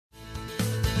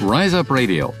Rise Up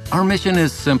Radio. Our mission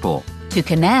is simple. To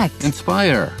connect,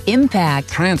 Inspire, impact,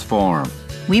 transform.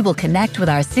 We will connect with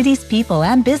our city's people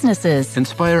and businesses.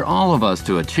 Inspire all of us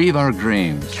to achieve our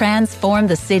dreams. Transform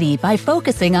the city by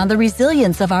focusing on the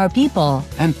resilience of our people.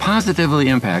 And positively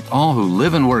impact all who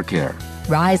live and work here.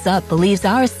 Rise Up believes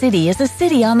our city is a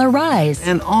city on the rise.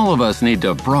 And all of us need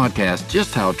to broadcast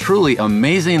just how truly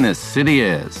amazing this city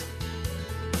is.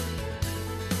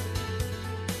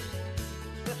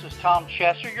 Tom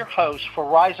Chesser, your host for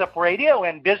Rise Up Radio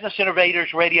and Business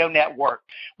Innovators Radio Network.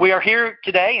 We are here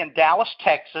today in Dallas,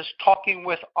 Texas, talking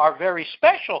with our very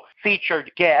special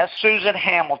featured guest, Susan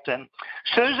Hamilton.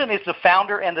 Susan is the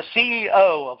founder and the CEO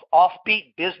of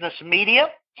OffBeat Business Media.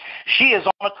 She is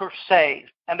on a crusade,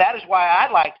 and that is why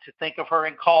I like to think of her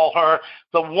and call her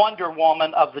the Wonder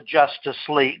Woman of the Justice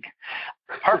League.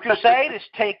 Her crusade is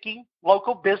taking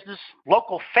local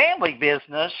family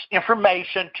business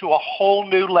information to a whole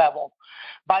new level.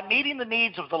 By meeting the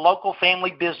needs of the local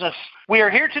family business, we are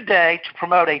here today to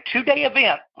promote a 2-day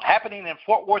event happening in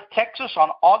Fort Worth, Texas on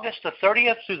August the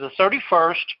 30th through the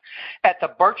 31st at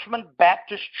the Birchman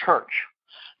Baptist Church,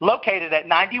 located at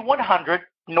 9100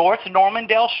 North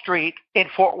Normandale Street in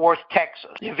Fort Worth,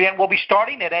 Texas. The event will be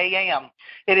starting at 8 a.m.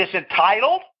 It is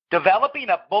entitled Developing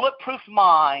a Bulletproof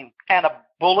Mind and a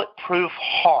Bulletproof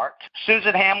Heart.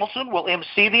 Susan Hamilton will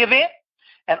MC the event,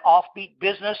 and OffBeat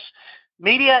Business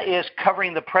Media is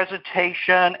covering the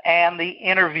presentation and the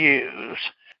interviews.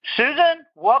 Susan,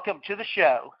 welcome to the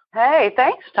show. Hey,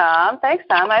 thanks, Tom.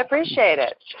 I appreciate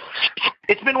it.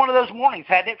 It's been one of those mornings,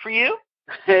 hasn't it, for you?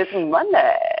 It's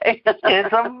Monday.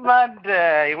 It's a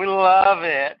Monday. We love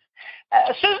it.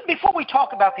 Susan, before we talk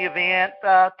about the event,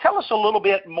 tell us a little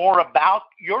bit more about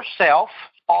yourself,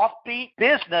 OffBeat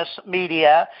Business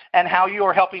Media, and how you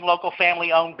are helping local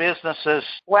family-owned businesses.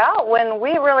 Well, when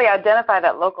we really identify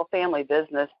that local family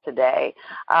business today,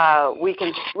 we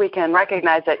can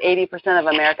recognize that 80% of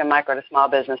American micro to small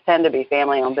business tend to be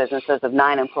family-owned businesses of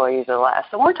 9 employees or less.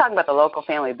 So when we're talking about the local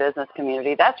family business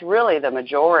community, that's really the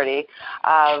majority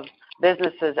of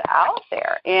businesses out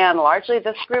there, and largely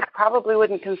this group probably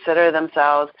wouldn't consider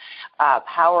themselves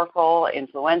powerful,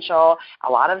 influential.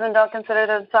 A lot of them don't consider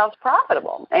themselves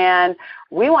profitable, and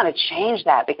we want to change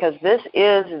that because this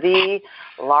is the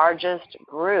largest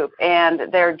group,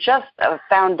 and they're just a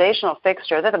foundational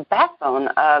fixture. They're the backbone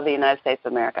of the United States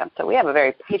of America. So we have a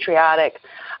very patriotic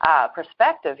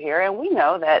perspective here, and we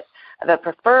know that the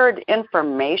preferred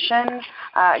information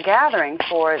gathering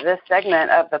for this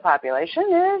segment of the population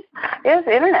is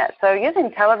internet. So using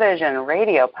television,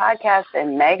 radio, podcasts,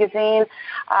 and magazine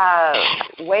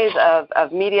ways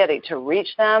of media to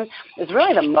reach them is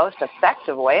really the most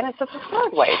effective way, and it's the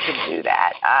preferred way to do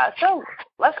that. So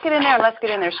let's get in there, and let's get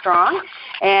in there strong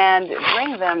and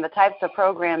bring them the types of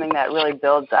programming that really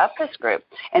builds up this group.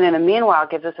 And in the meanwhile,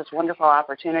 gives us this wonderful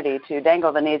opportunity to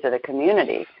dangle the needs of the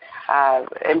community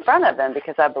in front of them,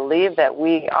 because I believe that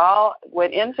we all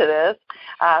went into this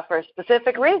for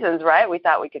specific reasons, right? We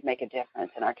thought we could make a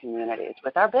difference in our communities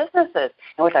with our businesses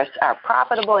and with our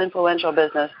profitable, influential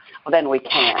business. Well, then we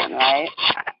can, right?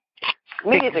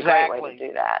 Media is a great way to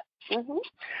do that. Mm-hmm.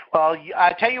 Well,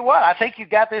 I tell you what, I think you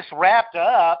got this wrapped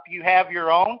up. You have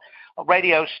your own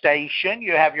radio station,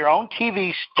 you have your own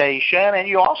TV station, and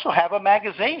you also have a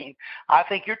magazine. I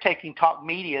think you're taking talk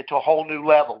media to a whole new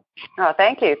level. Oh,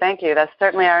 thank you. That's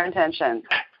certainly our intention.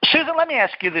 Susan, let me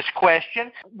ask you this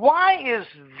question. Why is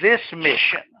this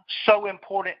mission so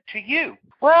important to you?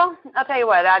 Well, I'll tell you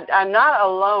what, I'm not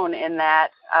alone in that.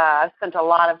 I've spent a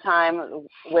lot of time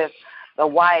with the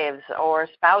wives or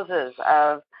spouses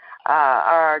of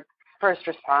our first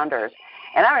responders.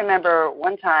 And I remember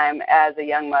one time as a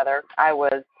young mother, I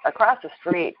was across the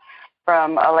street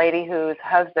from a lady whose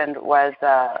husband was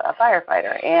a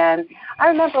firefighter. And I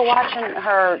remember watching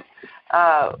her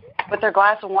with her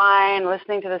glass of wine,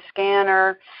 listening to the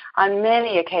scanner on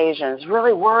many occasions,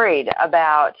 really worried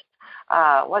about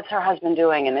what's her husband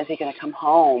doing and is he going to come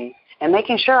home, and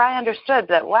making sure I understood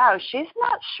that, wow, she's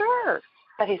not sure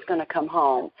that he's going to come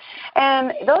home.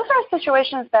 And those are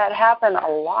situations that happen a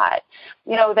lot.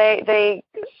 You know, they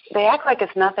act like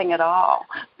it's nothing at all.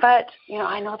 But, you know,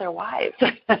 I know their wives.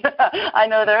 I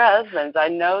know their husbands. I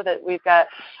know that we've got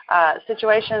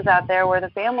situations out there where the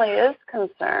family is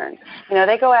concerned. You know,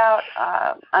 they go out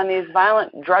on these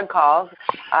violent drug calls.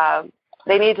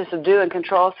 They need to subdue and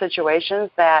control situations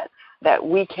that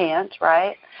we can't,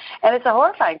 right? And it's a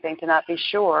horrifying thing to not be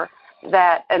sure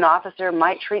that an officer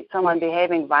might treat someone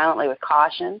behaving violently with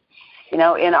caution. You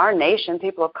know, in our nation,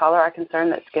 people of color are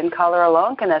concerned that skin color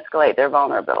alone can escalate their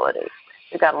vulnerability.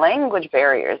 We've got language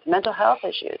barriers, mental health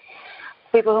issues.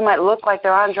 people who might look like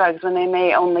they're on drugs when they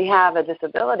may only have a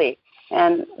disability.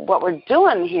 And what we're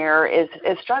doing here is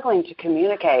struggling to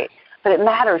communicate, but it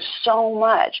matters so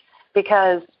much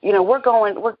because,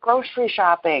 we're grocery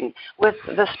shopping with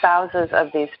the spouses of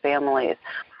these families.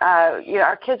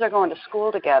 Our kids are going to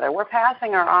school together. We're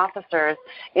passing our officers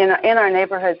in our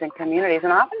neighborhoods and communities,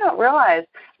 and often don't realize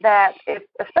that,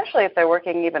 especially if they're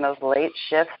working even those late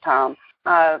shifts, Tom,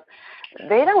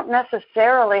 they don't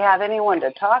necessarily have anyone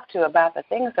to talk to about the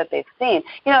things that they've seen.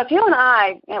 If you and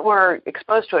I were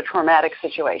exposed to a traumatic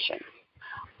situation,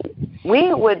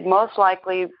 we would most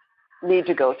likely need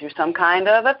to go through some kind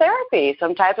of a therapy,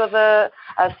 some type of a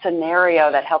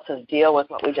scenario that helps us deal with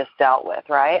what we just dealt with,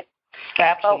 right?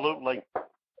 Absolutely. So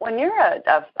when you're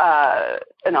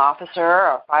an officer or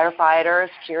a firefighter,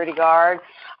 security guard,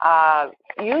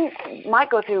 you might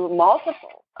go through multiple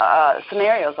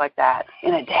scenarios like that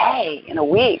in a day, in a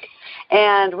week,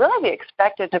 and really be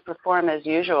expected to perform as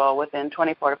usual within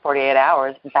 24 to 48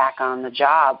 hours back on the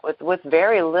job with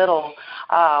very little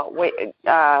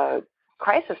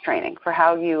crisis training for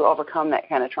how you overcome that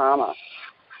kind of trauma.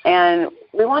 And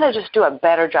we want to just do a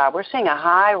better job. We're seeing a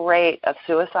high rate of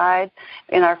suicide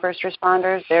in our first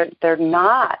responders. They're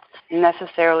not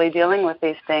necessarily dealing with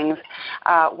these things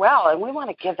well, and we want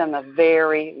to give them the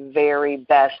very, very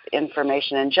best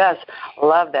information and just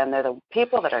love them. They're the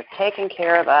people that are taking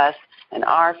care of us and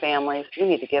our families. We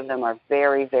need to give them our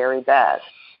very, very best.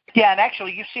 Yeah, and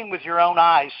actually, you've seen with your own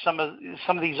eyes some of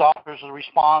these officers that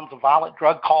respond to violent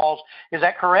drug calls. Is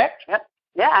that correct? Yep.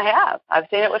 Yeah, I have. I've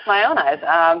seen it with my own eyes.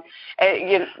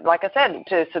 Like I said,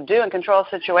 to subdue and control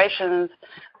situations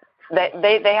that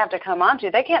they have to come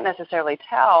onto, they can't necessarily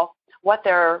tell what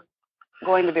they're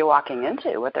going to be walking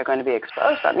into, what they're going to be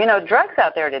exposed to. Drugs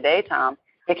out there today, Tom,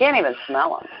 you can't even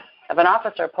smell them. If an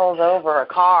officer pulls over a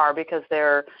car because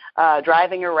they're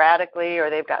driving erratically or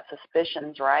they've got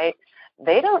suspicions, right,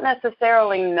 they don't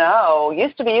necessarily know.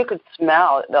 Used to be you could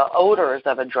smell the odors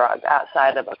of a drug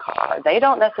outside of a car. They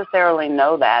don't necessarily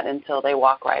know that until they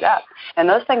walk right up. And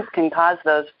those things can cause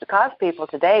people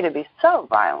today to be so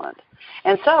violent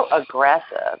and so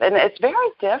aggressive. And it's very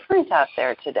different out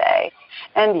there today.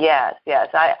 And yes,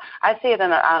 I see it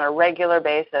on a regular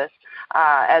basis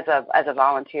as a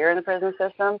volunteer in the prison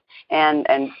system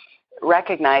and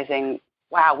recognizing,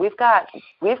 wow, we've got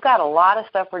a lot of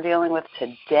stuff we're dealing with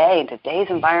today in today's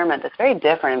environment that's very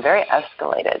different and very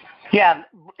escalated. Yeah,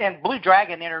 and Blue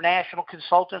Dragon International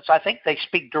Consultants, I think they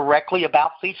speak directly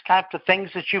about these kinds of things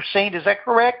that you've seen. Is that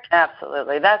correct?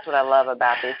 Absolutely. That's what I love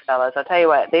about these fellows. I'll tell you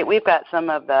what, we've got some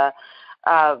of the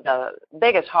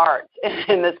biggest hearts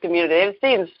in this community. They've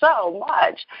seen so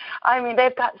much. I mean,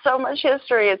 they've got so much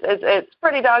history. It's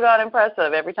pretty doggone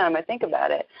impressive every time I think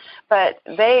about it. But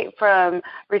from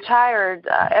retired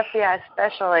FBI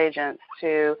special agents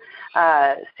to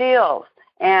SEALs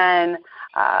and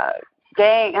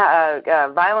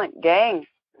violent gang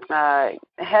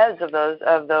heads of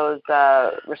those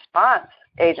response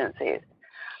agencies.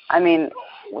 I mean,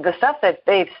 the stuff that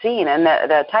they've seen and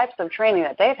the types of training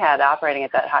that they've had operating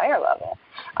at that higher level,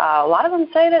 a lot of them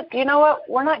say that, you know what,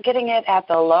 we're not getting it at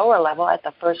the lower level, at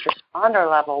the first responder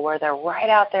level where they're right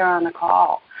out there on the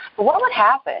call. But what would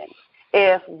happen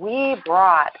if we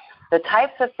brought the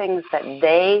types of things that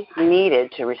they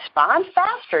needed to respond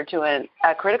faster to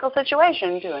a critical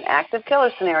situation, to an active killer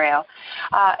scenario,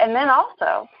 and then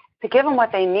also to give them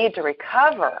what they need to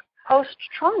recover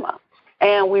post-trauma?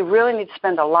 And we really need to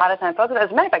spend a lot of time focusing. As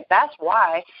a matter of fact, that's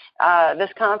why this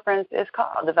conference is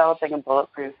called Developing a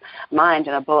Bulletproof Mind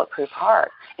and a Bulletproof Heart.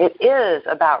 It is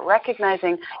about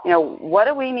recognizing, what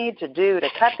do we need to do to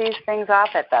cut these things off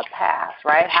at the pass,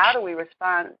 right? How do we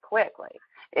respond quickly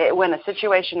when a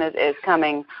situation is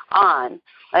coming on?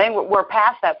 I think we're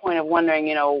past that point of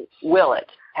wondering, will it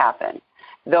happen?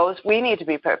 We need to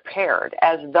be prepared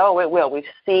as though it will. We've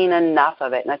seen enough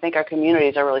of it, and I think our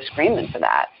communities are really screaming for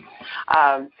that.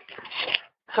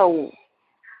 So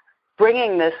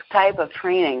bringing this type of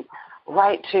training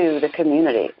right to the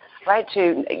community, right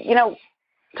to,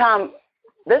 Tom,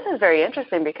 this is very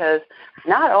interesting because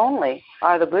not only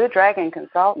are the Blue Dragon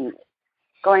consultants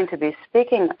going to be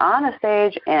speaking on a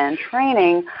stage and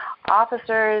training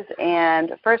officers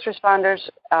and first responders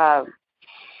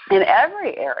in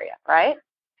every area, right?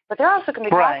 But they're also going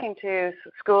to be talking to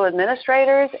school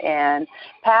administrators and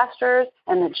pastors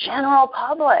and the general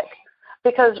public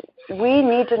because we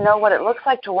need to know what it looks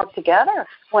like to work together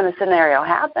when a scenario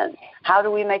happens? How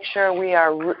do we make sure we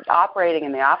are operating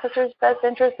in the officer's best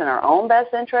interest, in our own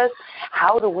best interest?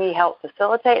 How do we help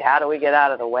facilitate? How do we get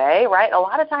out of the way, right? A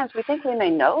lot of times we think we may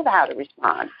know how to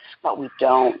respond, but we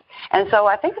don't. And so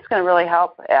I think it's going to really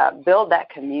help build that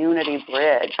community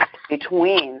bridge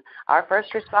between our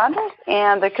first responders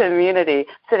and the community,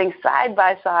 sitting side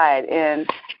by side in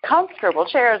comfortable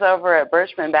chairs over at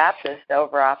Birchman Baptist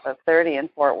over off of 30 in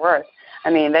Fort Worth.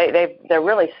 I mean, they're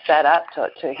really set up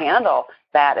to handle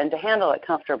that and to handle it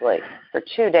comfortably for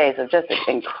 2 days of just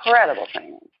incredible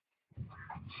training.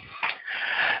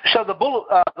 So the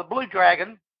Blue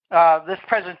Dragon, this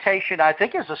presentation, I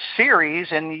think, is a series,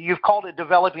 and you've called it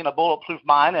Developing a Bulletproof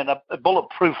Mind and a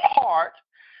Bulletproof Heart.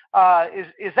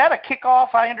 Is that a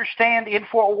kickoff, I understand, in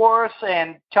Fort Worth?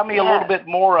 And tell me a little bit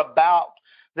more about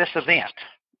this event.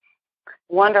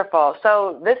 Wonderful.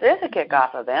 So this is a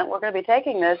kickoff event. We're going to be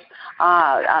taking this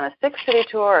on a 6-city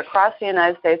tour across the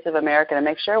United States of America to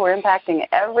make sure we're impacting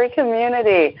every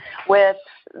community with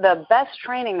the best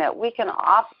training that we can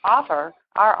offer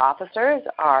our officers,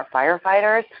 our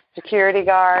firefighters, security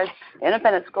guards,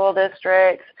 independent school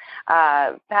districts,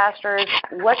 pastors.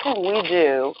 What can we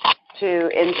do to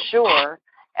ensure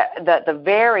that the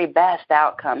very best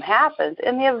outcome happens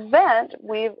in the event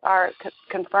we are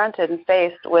confronted and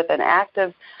faced with an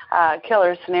active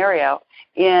killer scenario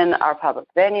in our public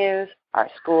venues, our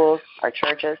schools, our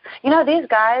churches? You know, these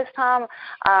guys, Tom,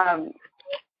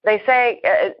 they say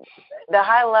the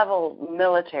high-level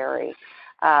military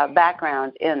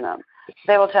background in them.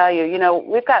 They will tell you, you know,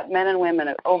 we've got men and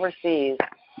women overseas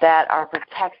that are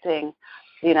protecting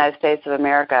the United States of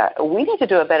America. We need to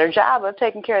do a better job of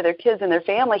taking care of their kids and their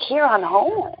family here on the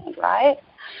homeland, right?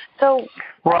 So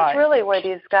that's really where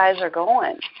these guys are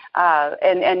going.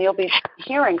 And you'll be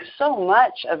hearing so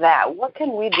much of that. What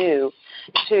can we do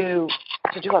to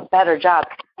do a better job?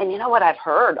 And you know what? I've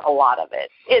heard a lot of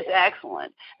it. It's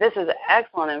excellent. This is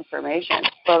excellent information.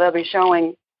 So they'll be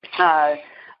showing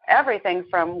everything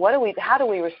from how do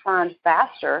we respond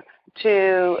faster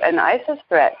to an ISIS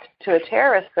threat, to a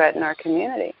terrorist threat in our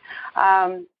community.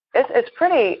 It's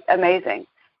pretty amazing.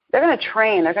 They're going to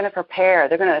train, they're going to prepare,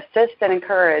 they're going to assist and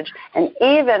encourage and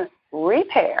even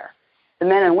repair the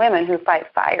men and women who fight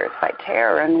fires, fight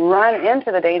terror, and run into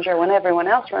the danger when everyone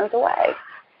else runs away.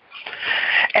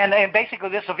 And basically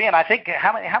this event, I think,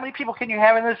 how many people can you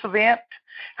have in this event?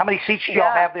 How many seats do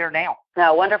y'all have there now?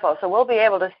 No, wonderful. So we'll be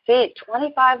able to seat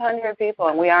 2,500 people,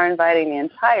 and we are inviting the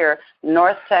entire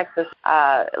North Texas,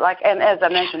 and as I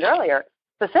mentioned earlier,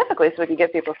 specifically so we can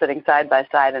get people sitting side by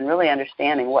side and really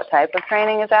understanding what type of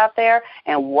training is out there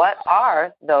and what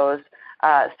are those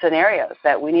scenarios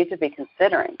that we need to be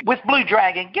considering. With Blue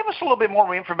Dragon, give us a little bit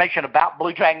more information about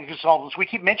Blue Dragon Consultants. We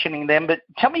keep mentioning them, but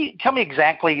tell me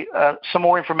exactly some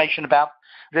more information about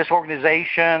this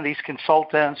organization, these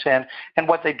consultants, and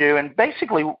what they do. And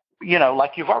basically, you know,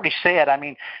 like you've already said, I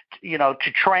mean, you know,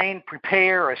 to train,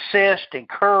 prepare, assist,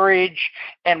 encourage,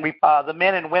 and the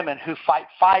men and women who fight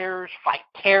fires, fight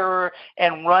terror,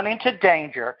 and run into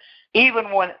danger,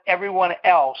 even when everyone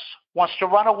else wants to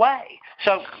run away.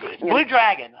 So Blue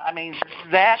Dragon, I mean,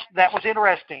 that was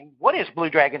interesting. What is Blue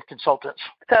Dragon Consultants?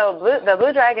 So the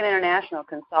Blue Dragon International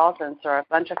Consultants are a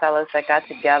bunch of fellows that got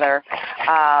together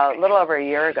a little over a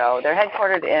year ago. They're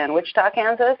headquartered in Wichita,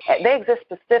 Kansas. They exist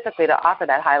specifically to offer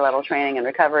that high-level training and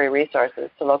recovery resources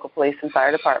to local police and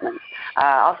fire departments,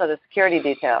 also the security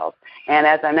details, and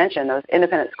as I mentioned, those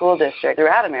independent school districts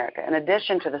throughout America, in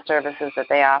addition to the services that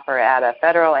they offer at a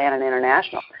federal and an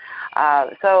international.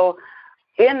 So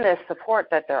in this support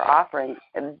that they're offering,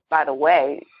 and by the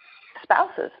way,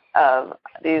 spouses of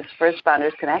these first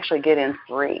responders can actually get in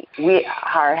free. We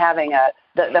are having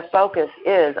the focus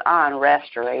is on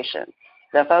restoration.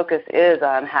 The focus is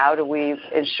on how do we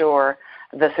ensure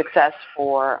the success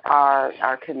for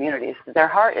our communities. Their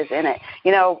heart is in it.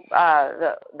 You know,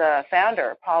 the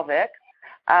founder, Paul Vick,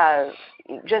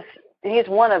 he's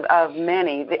one of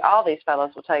many. All these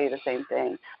fellows will tell you the same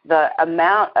thing. The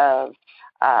amount of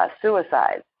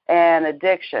suicides and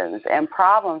addictions and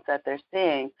problems that they're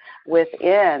seeing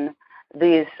within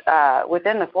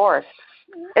the force,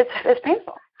 it's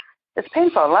painful. It's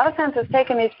painful. A lot of times it's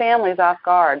taking these families off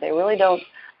guard.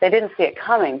 They didn't see it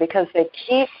coming because they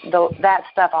keep that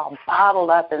stuff all bottled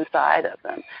up inside of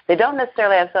them. They don't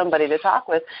necessarily have somebody to talk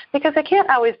with because they can't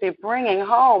always be bringing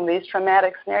home these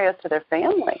traumatic scenarios to their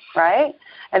family, right?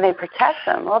 And they protect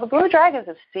them. Well, the Blue Dragons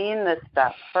have seen this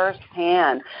stuff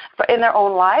firsthand in their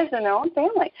own lives and their own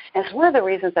family. And it's one of the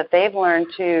reasons that they've learned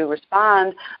to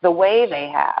respond the way they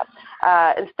have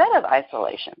instead of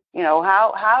isolation. You know,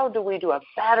 how do we do a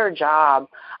better job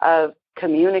of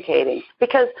communicating,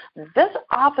 because this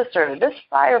officer, this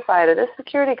firefighter, this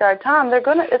security guard, Tom,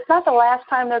 it's not the last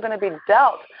time they're going to be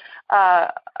dealt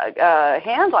a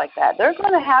hand like that. They're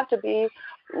going to have to be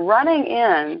running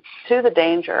in to the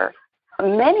danger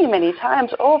many, many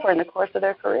times over in the course of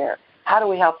their career. How do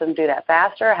we help them do that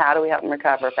faster? How do we help them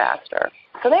recover faster?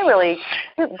 So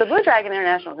the Blue Dragon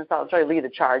International Consultants really lead the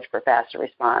charge for faster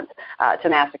response to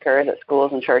massacres at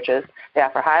schools and churches. They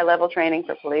offer high-level training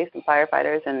for police and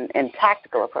firefighters and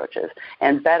tactical approaches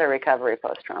and better recovery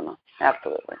post-trauma.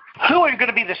 Absolutely. Who are going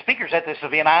to be the speakers at this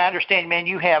event? I understand, man,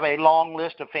 you have a long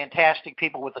list of fantastic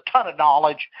people with a ton of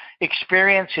knowledge,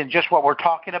 experience in just what we're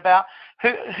talking about.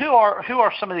 Who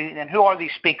are some of these, and who are these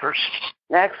speakers?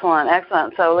 Excellent.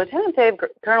 So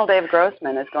Colonel Dave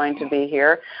Grossman is going to be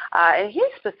here, and he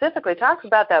specifically talks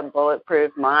about that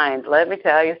bulletproof mind. Let me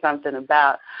tell you something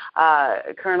about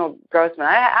Colonel Grossman.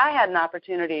 I had an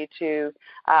opportunity to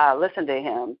listen to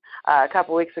him a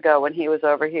couple weeks ago when he was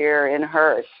over here in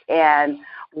Hearst, and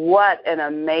what an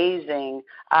amazing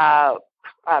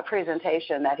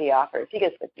presentation that he offers. He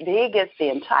gets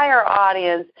the entire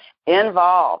audience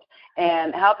involved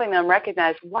and helping them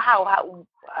recognize, wow,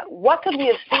 what could we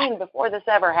have seen before this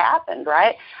ever happened,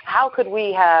 right? How could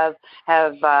we have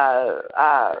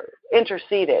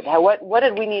interceded? What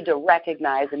did we need to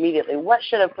recognize immediately? What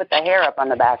should have put the hair up on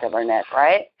the back of our neck,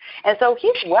 right? And so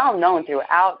he's well known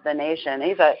throughout the nation.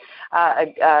 He's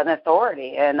an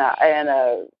authority and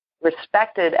a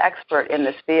respected expert in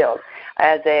this field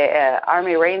as a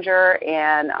Army Ranger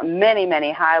and many,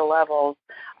 many high levels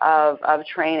of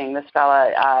training. This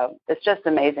fella, it's just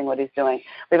amazing what he's doing.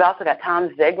 We've also got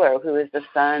Tom Ziegler, who is the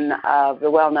son of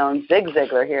the well-known Zig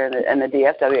Ziglar here in the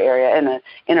DFW area and an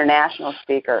international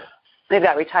speaker. We've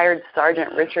got retired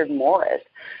Sergeant Richard Morris,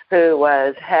 who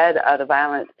was head of the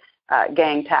violent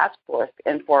gang task force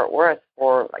in Fort Worth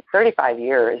for like 35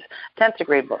 years, 10th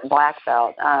degree black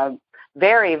belt.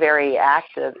 Very, very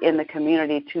active in the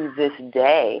community to this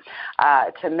day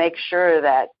to make sure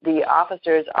that the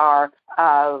officers are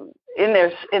in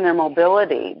their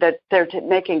mobility, that they're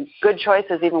making good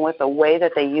choices even with the way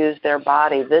that they use their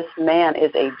body. This man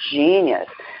is a genius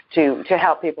to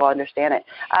help people understand it.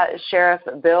 Sheriff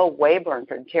Bill Wayburn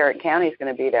from Tarrant County is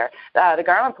going to be there. The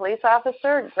Garland police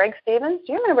officer, Greg Stevens,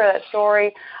 do you remember that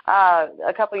story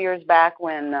a couple years back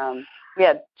when we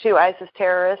had 2 ISIS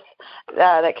terrorists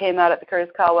that came out at the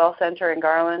Curtis Caldwell Center in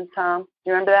Garland, Tom?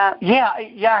 You remember that? Yeah,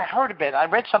 I heard a bit. I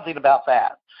read something about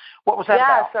that. What was that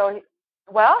about? Yeah, so,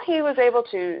 he was able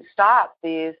to stop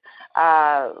these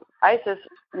ISIS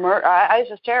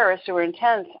terrorists who were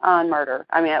intent on murder.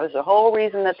 I mean, that was the whole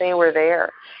reason that they were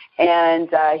there. And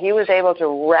he was able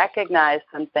to recognize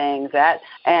some things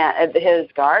and his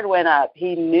guard went up.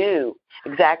 He knew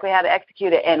exactly how to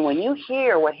execute it. And when you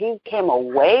hear what he came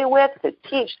away with to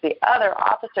teach the other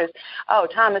officers, oh,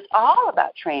 Tom, it's all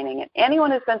about training. And anyone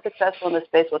who's been successful in this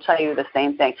space will tell you the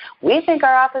same thing. We think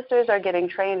our officers are getting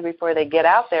trained before they get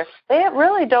out there. They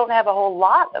really don't have a whole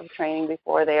lot of training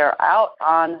before they are out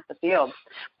on the field.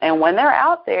 And when they're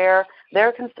out there,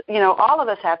 all of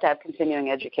us have to have continuing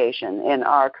education in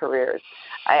our careers.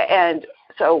 And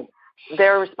so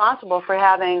they're responsible for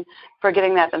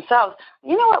getting that themselves.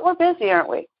 You know what? We're busy, aren't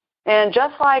we? And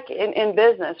just like in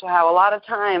business, how a lot of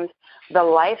times the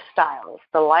lifestyles,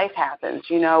 the life happens,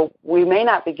 we may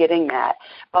not be getting that.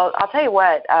 Well, I'll tell you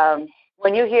what,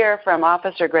 when you hear from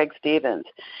Officer Greg Stevens,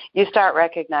 you start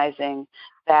recognizing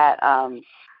that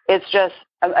it's just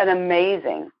an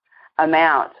amazing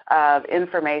amount of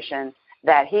information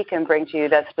that he can bring to you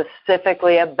that's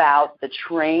specifically about the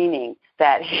training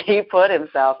that he put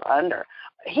himself under.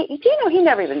 He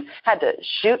never even had to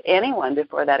shoot anyone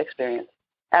before that experience.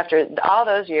 After all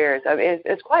those years,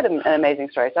 it's quite an amazing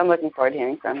story, so I'm looking forward to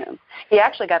hearing from him. He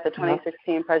actually got the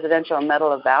 2016 Presidential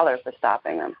Medal of Valor for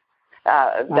stopping them.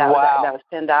 That was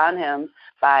pinned on him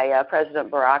by President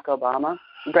Barack Obama.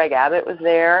 Greg Abbott was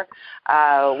there.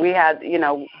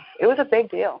 It was a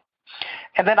big deal.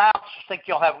 And then I also think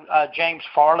you'll have James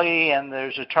Farley, and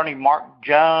there's Attorney Mark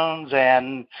Jones,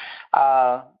 and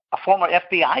a former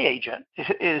FBI agent.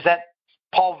 Is that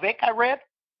Paul Vick, I read?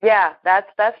 Yeah,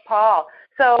 that's Paul.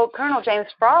 So Colonel James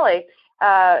Farley,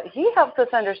 he helps us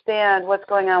understand what's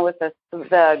going on with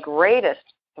the greatest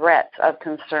threats of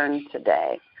concern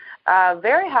today.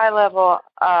 Very high-level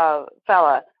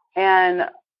fella, and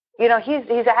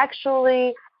he's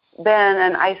actually been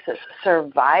an ISIS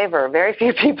survivor. Very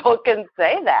few people can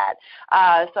say that.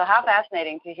 So how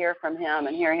fascinating to hear from him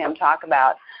and hear him talk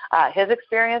about his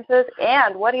experiences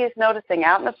and what he's noticing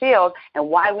out in the field and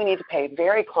why we need to pay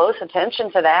very close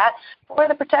attention to that for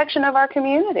the protection of our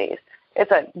communities.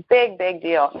 It's a big, big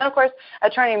deal. And, of course,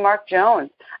 Attorney Mark Jones,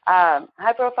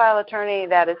 high-profile attorney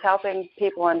that is helping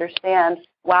people understand,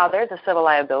 wow, there's a civil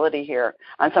liability here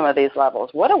on some of these levels.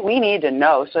 What do we need to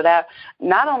know so that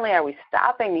not only are we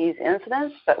stopping these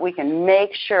incidents, but we can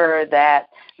make sure that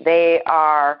they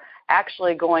are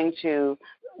actually going to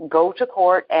go to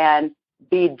court and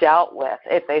be dealt with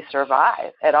if they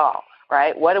survive at all,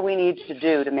 right? What do we need to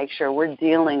do to make sure we're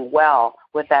dealing well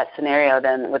with that scenario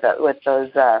then with those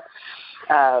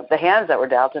the hands that were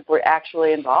dealt if we're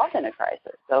actually involved in a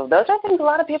crisis? So those are things a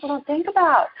lot of people don't think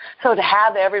about. So to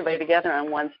have everybody together on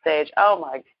one stage, oh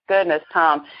my goodness,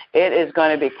 Tom, it is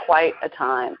going to be quite a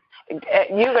time.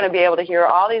 You're going to be able to hear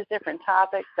all these different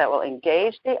topics that will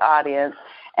engage the audience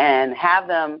and have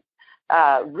them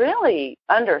really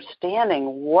understanding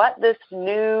what this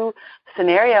new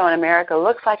scenario in America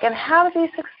looks like and how to be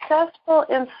successful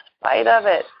in spite of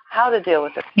it, how to deal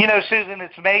with it. You know, Susan,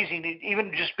 it's amazing,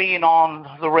 even just being on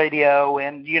the radio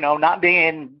and, you know, not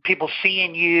being people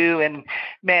seeing you. And,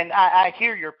 man, I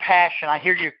hear your passion. I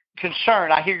hear your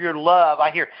concern. I hear your love.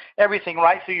 I hear everything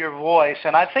right through your voice.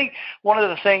 And I think one of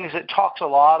the things that talks a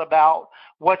lot about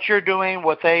what you're doing,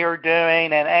 what they are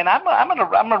doing, and I'm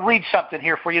gonna read something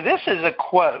here for you. This is a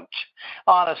quote,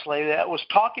 honestly, that was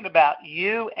talking about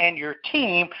you and your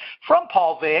team from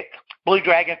Paul Vick, Blue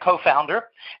Dragon co-founder,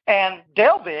 and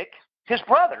Dale Vick, his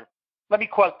brother. Let me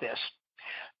quote this.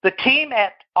 The team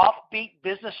at OffBeat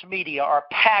Business Media are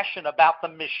passionate about the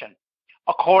mission,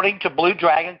 according to Blue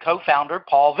Dragon co-founder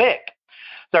Paul Vick.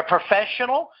 They're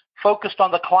professional, focused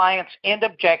on the client's end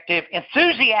objective,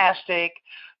 enthusiastic,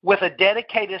 with a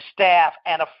dedicated staff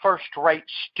and a first-rate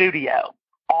studio.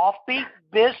 OffBeat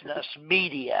Business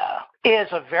Media is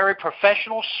a very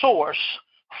professional source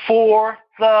for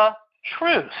the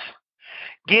truth.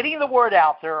 Getting the word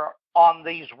out there on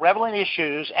these relevant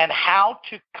issues and how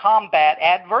to combat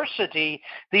adversity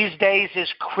these days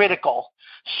is critical.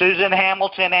 Susan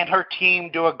Hamilton and her team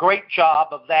do a great job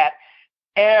of that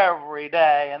every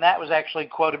day, and that was actually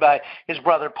quoted by his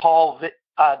brother Paul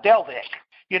Dale Vick.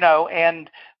 You know, and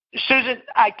Susan,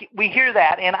 we hear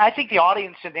that, and I think the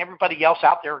audience and everybody else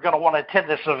out there are going to want to attend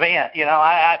this event. You know,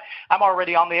 I'm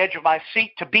already on the edge of my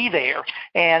seat to be there,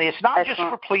 and it's not just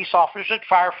for police officers and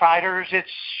firefighters.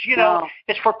 It's, you know,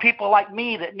 it's for people like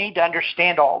me that need to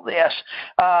understand all this.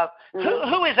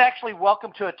 Who is actually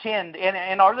welcome to attend,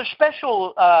 and are there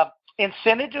special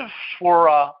incentives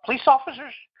for police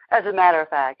officers? As a matter of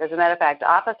fact,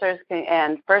 officers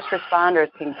and first responders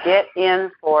can get in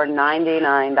for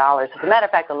 $99. As a matter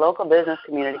of fact, the local business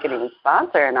community can even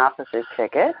sponsor an officer's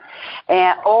ticket,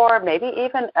 or maybe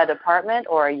even a department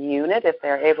or a unit if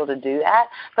they're able to do that.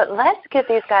 But let's get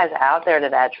these guys out there to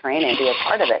that training, be a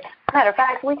part of it. As a matter of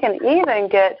fact, we can even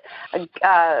get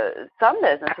some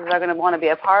businesses are going to want to be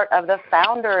a part of the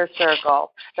Founder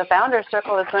Circle. The Founder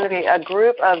Circle is going to be a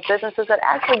group of businesses that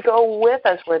actually go with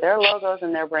us, where their logos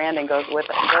and their branding go with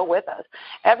us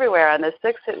everywhere on this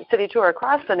 6-city tour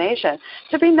across the nation,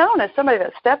 to be known as somebody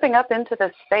that's stepping up into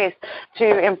this space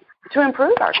to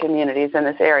improve our communities in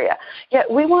this area.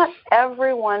 Yet we want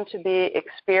everyone to be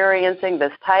experiencing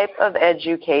this type of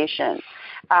education.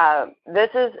 This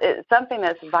is something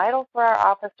that's vital for our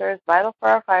officers, vital for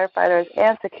our firefighters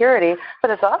and security, but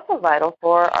it's also vital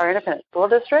for our independent school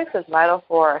districts. It's vital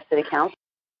for our city council,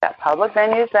 that public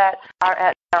venues that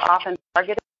are often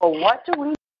targeted. Well, what do we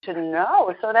need to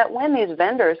know so that when these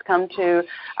vendors come to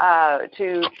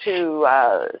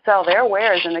sell their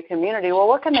wares in the community, well,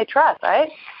 what can they trust, right?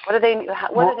 What do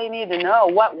they need to know?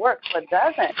 What works, what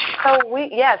doesn't? So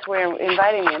we're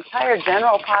inviting the entire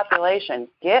general population,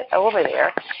 get over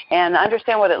there and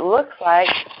understand what it looks like.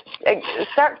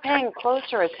 Start paying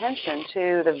closer attention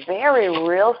to the very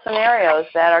real scenarios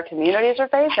that our communities are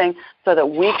facing so that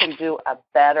we can do a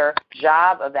better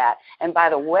job of that. And by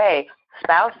the way,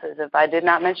 spouses, if I did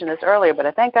not mention this earlier, but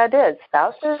I think I did,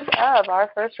 spouses of our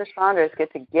first responders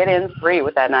get to get in free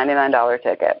with that $99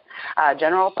 ticket.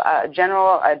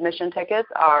 General admission tickets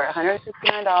are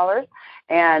 $169,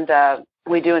 and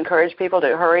we do encourage people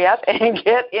to hurry up and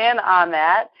get in on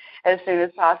that as soon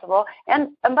as possible. And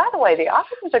by the way, the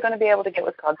officers are going to be able to get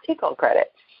what's called TCO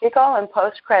credit. TCO and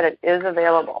post credit is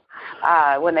available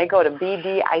when they go to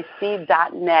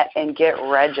bdic.net and get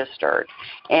registered.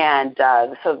 And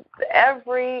so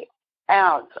every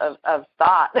ounce of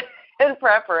thought and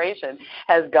preparation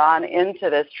has gone into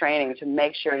this training to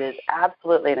make sure it is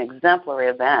absolutely an exemplary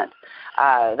event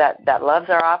that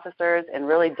loves our officers and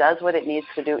really does what it needs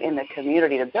to do in the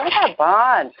community to build that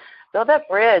bond, build that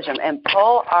bridge, and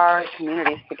pull our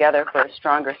communities together for a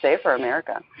stronger, safer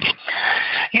America.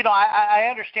 I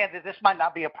understand that this might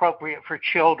not be appropriate for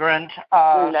children,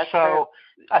 That's true.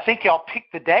 I think y'all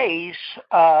picked the days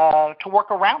to work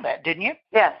around that, didn't you?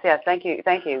 Yes, thank you.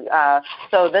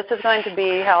 So this is going to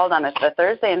be held on a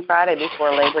Thursday and Friday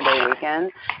before Labor Day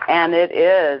weekend, and it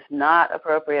is not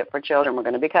appropriate for children. We're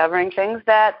going to be covering things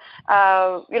that,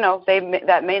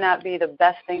 that may not be the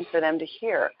best thing for them to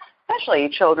hear, especially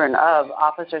children of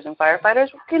officers and firefighters.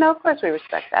 Of course we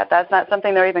respect that. That's not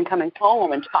something they're even coming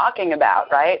home and talking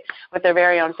about, right, with their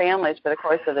very own families for the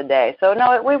course of the day. So,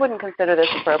 no, we wouldn't consider this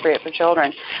appropriate for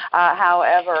children.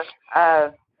 However,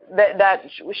 that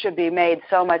should be made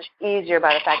so much easier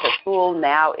by the fact that school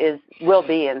now will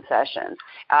be in session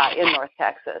in North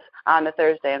Texas on the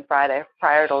Thursday and Friday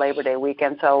prior to Labor Day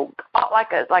weekend. So,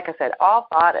 like I said, all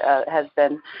thought has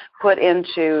been put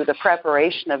into the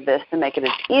preparation of this to make it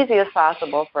as easy as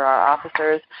possible for our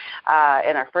officers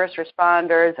and our first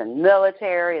responders and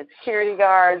military and security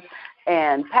guards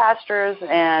and pastors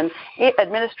and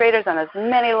administrators on as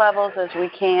many levels as we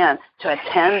can to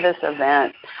attend this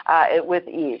event with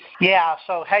ease. Yeah,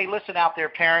 so, hey, listen out there,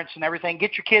 parents and everything.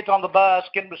 Get your kids on the bus,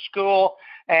 get them to school,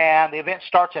 and the event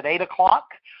starts at 8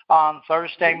 o'clock on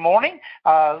Thursday morning.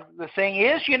 The thing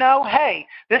is, hey,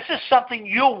 this is something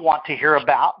you'll want to hear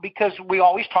about because we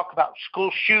always talk about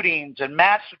school shootings and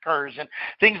massacres and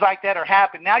things like that are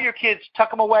happening. Now your kids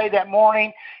tuck them away that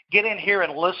morning, get in here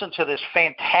and listen to this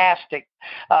fantastic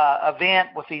event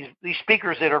with these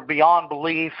speakers that are beyond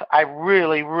belief. I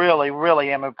really, really,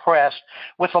 really am impressed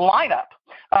with the lineup.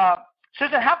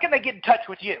 Susan, how can they get in touch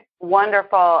with you?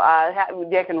 Wonderful.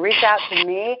 They can reach out to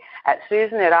me at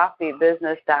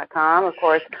susan@offbeatbusiness.com. Of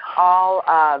course, all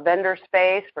vendor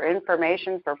space for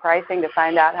information, for pricing, to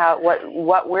find out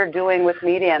what we're doing with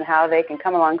media and how they can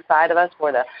come alongside of us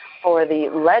for the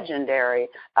legendary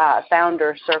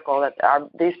founder circle that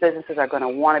these businesses are going to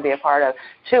want to be a part of.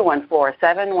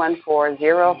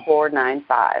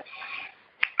 214-714-0495.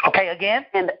 Okay, again,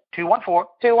 and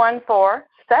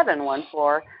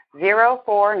 214-714-0495.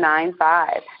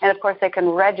 0495. And, of course, they can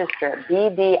register at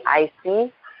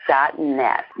bdic.net.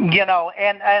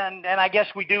 And I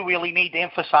guess we do really need to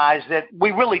emphasize that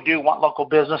we really do want local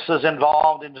businesses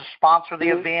involved and to sponsor the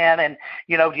event and,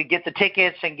 you get the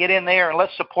tickets and get in there and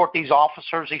let's support these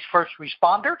officers, these first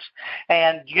responders.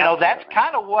 And, that's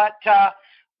kind of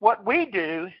what we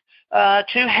do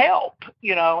to help,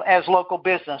 as local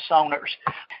business owners.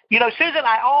 Susan,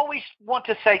 I always want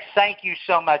to say thank you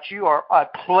so much. You are a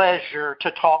pleasure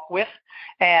to talk with.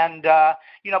 And,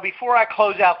 before I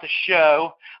close out the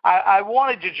show, I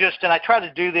wanted to and I try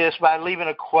to do this by leaving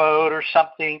a quote or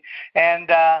something. And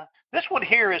this one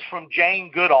here is from Jane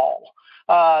Goodall.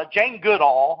 Jane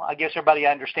Goodall, I guess everybody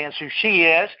understands who she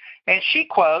is, and she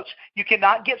quotes, "You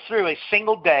cannot get through a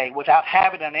single day without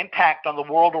having an impact on the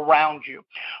world around you.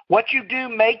 What you do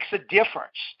makes a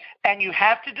difference, and you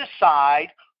have to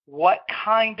decide what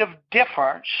kind of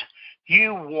difference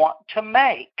you want to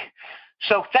make."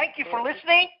 So thank you for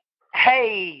listening.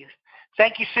 Hey,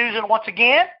 thank you, Susan, once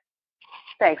again.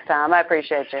 Thanks, Tom. I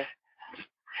appreciate you.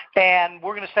 And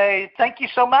we're going to say thank you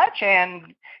so much,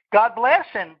 and God bless,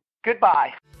 and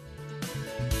goodbye.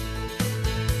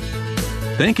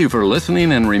 Thank you for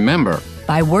listening, and remember,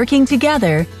 by working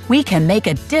together, we can make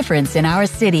a difference in our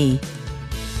city.